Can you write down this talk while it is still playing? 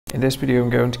In this video, I'm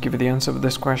going to give you the answer of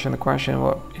this question. The question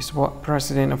is what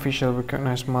president officially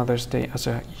recognized Mother's Day as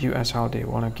a US holiday? I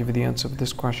want to give you the answer of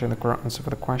this question. The correct answer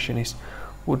for the question is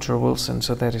Woodrow Wilson.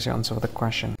 So that is the answer of the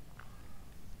question.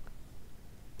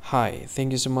 Hi,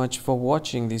 thank you so much for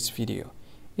watching this video.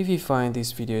 If you find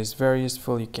this video is very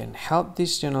useful, you can help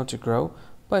this channel to grow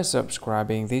by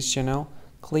subscribing this channel.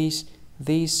 Please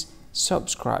this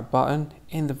subscribe button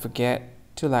and don't forget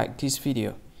to like this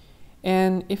video.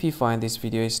 And if you find this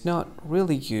video is not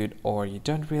really good, or you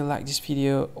don't really like this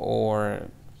video, or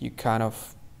you kind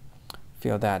of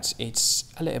feel that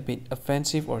it's a little bit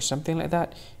offensive or something like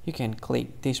that, you can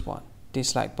click this one,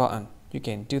 dislike button. You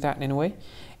can do that anyway.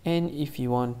 And if you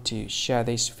want to share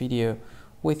this video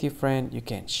with your friend, you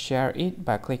can share it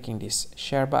by clicking this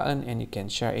share button, and you can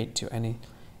share it to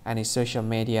any social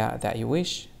media that you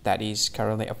wish that is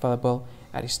currently available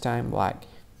at this time, like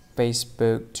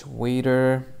Facebook,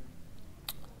 Twitter,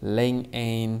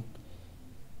 LinkedIn,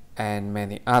 and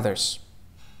many others,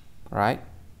 right?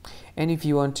 And if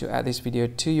you want to add this video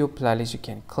to your playlist, you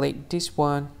can click this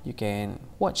one. You can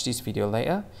watch this video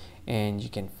later, and you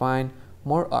can find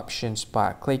more options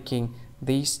by clicking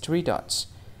these three dots.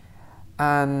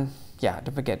 And yeah,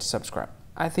 don't forget to subscribe.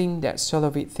 I think that's all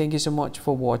of it. Thank you so much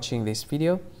for watching this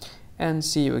video, and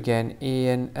see you again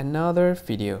in another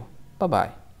video. Bye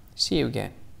bye. See you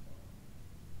again.